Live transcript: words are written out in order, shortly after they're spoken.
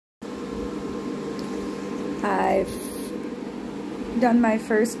I've done my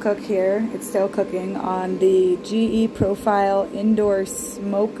first cook here. It's still cooking on the GE Profile Indoor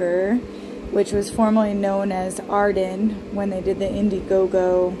Smoker, which was formerly known as Arden when they did the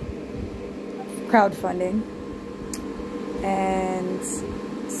Indiegogo crowdfunding. And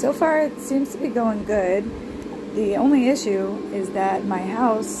so far it seems to be going good. The only issue is that my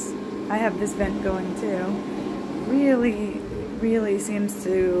house, I have this vent going too, really seems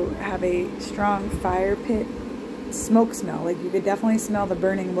to have a strong fire pit smoke smell. Like, you could definitely smell the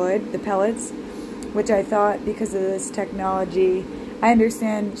burning wood, the pellets, which I thought, because of this technology, I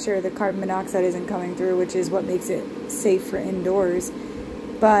understand, sure, the carbon monoxide isn't coming through, which is what makes it safe for indoors,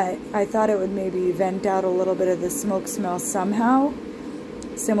 but I thought it would maybe vent out a little bit of the smoke smell somehow,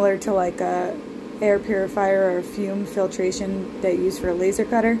 similar to like a air purifier or a fume filtration that you use for a laser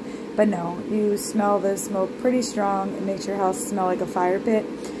cutter. But no, you smell the smoke pretty strong. It makes your house smell like a fire pit.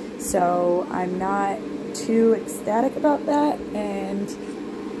 So I'm not too ecstatic about that, and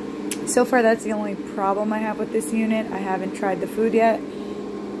so far that's the only problem I have with this unit. I haven't tried the food yet. So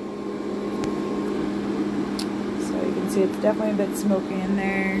you can see it's definitely a bit smoky in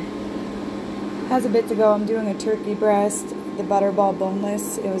there. Has a bit to go. I'm doing a turkey breast, the butterball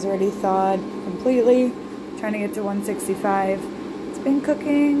boneless. It was already thawed completely. Trying to get to 165. It's been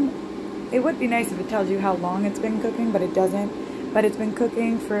cooking. It would be nice if it tells you how long it's been cooking, but it doesn't. But it's been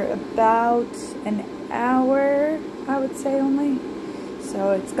cooking for about an hour, I would say, only.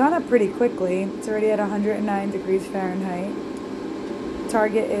 So it's gone up pretty quickly. It's already at 109 degrees Fahrenheit.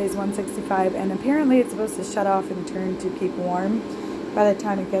 Target is 165, and apparently it's supposed to shut off and turn to keep warm by the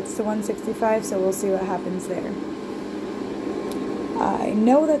time it gets to 165, so we'll see what happens there. I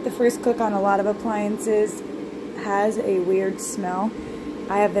know that the first cook on a lot of appliances has a weird smell.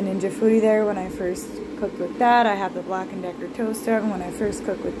 I have the Ninja Foodie there when I first cooked with that. I have the Black & Decker toaster oven when I first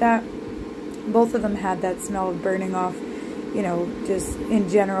cooked with that. Both of them had that smell of burning off, you know, just in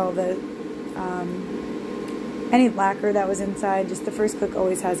general, the any lacquer that was inside. Just the first cook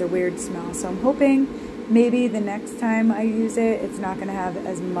always has a weird smell. So I'm hoping maybe the next time I use it, it's not going to have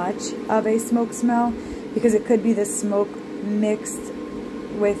as much of a smoke smell, because it could be the smoke mixed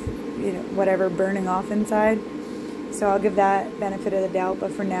with, you know, whatever burning off inside. So I'll give that benefit of the doubt.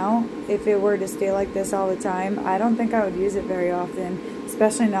 But for now, if it were to stay like this all the time, I don't think I would use it very often,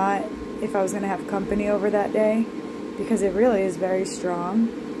 especially not if I was going to have company over that day, because it really is very strong.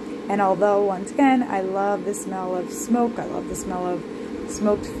 And although, once again, I love the smell of smoke, I love the smell of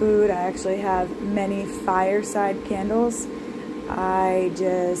smoked food, I actually have many fireside candles, I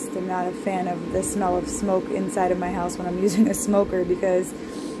just am not a fan of the smell of smoke inside of my house when I'm using a smoker, because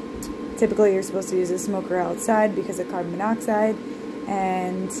typically you're supposed to use a smoker outside because of carbon monoxide,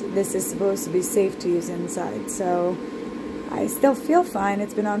 and this is supposed to be safe to use inside. So I still feel fine.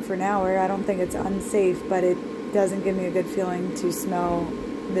 It's been on for an hour. I don't think it's unsafe, but it doesn't give me a good feeling to smell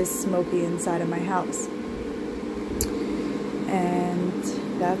this smoky inside of my house. And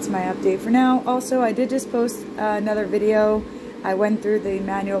that's my update for now. Also, I did just post another video. I went through the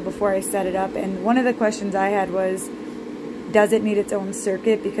manual before I set it up, and one of the questions I had was, does it need its own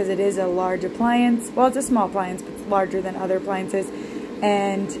circuit, because it is a large appliance. Well, it's a small appliance, but it's larger than other appliances.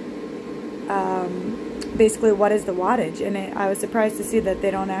 And basically, what is the wattage? And I was surprised to see that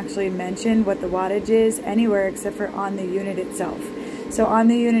they don't actually mention what the wattage is anywhere except for on the unit itself. So on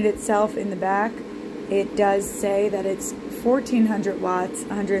the unit itself in the back, it does say that it's 1400 watts,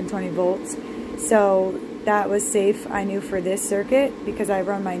 120 volts. So that was safe, I knew, for this circuit, because I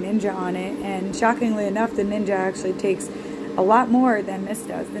run my Ninja on it. And shockingly enough, the Ninja actually takes a lot more than this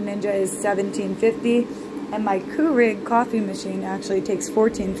does. The Ninja is 1750, and my Keurig coffee machine actually takes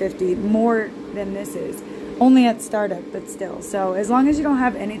 1450, more than this is. Only at startup, but still. So as long as you don't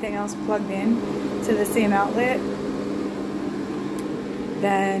have anything else plugged in to the same outlet,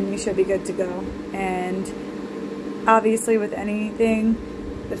 then you should be good to go. And obviously with anything,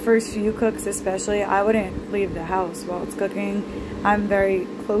 the first few cooks especially, I wouldn't leave the house while it's cooking. I'm very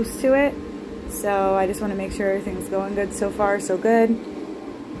close to it, so I just want to make sure everything's going good. So far, so good.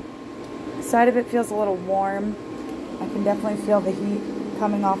 The side of it feels a little warm. I can definitely feel the heat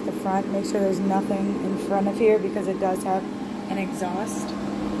coming off the front. Make sure there's nothing in front of here, because it does have an exhaust.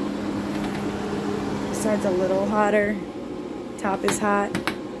 Side's a little hotter. Top is hot,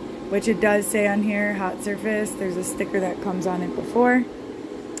 which it does say on here, hot surface. There's a sticker that comes on it before.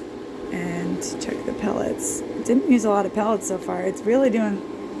 And check the pellets. It didn't use a lot of pellets so far. It's really doing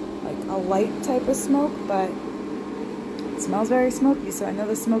like a light type of smoke, but it smells very smoky, so I know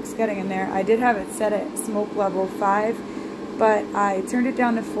the smoke's getting in there. I did have it set at smoke level 5, but I turned it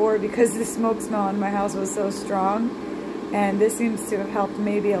down to 4 because the smoke smell in my house was so strong, and this seems to have helped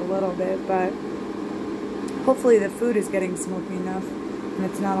maybe a little bit, but hopefully the food is getting smoky enough and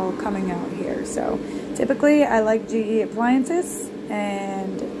it's not all coming out here. So typically I like GE appliances,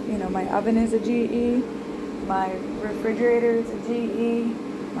 and you know, my oven is a GE, my refrigerator is a GE,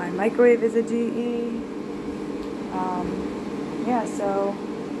 my microwave is a GE. Yeah, so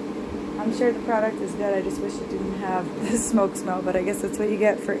I'm sure the product is good. I just wish it didn't have the smoke smell, but I guess that's what you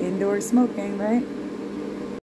get for indoor smoking, right?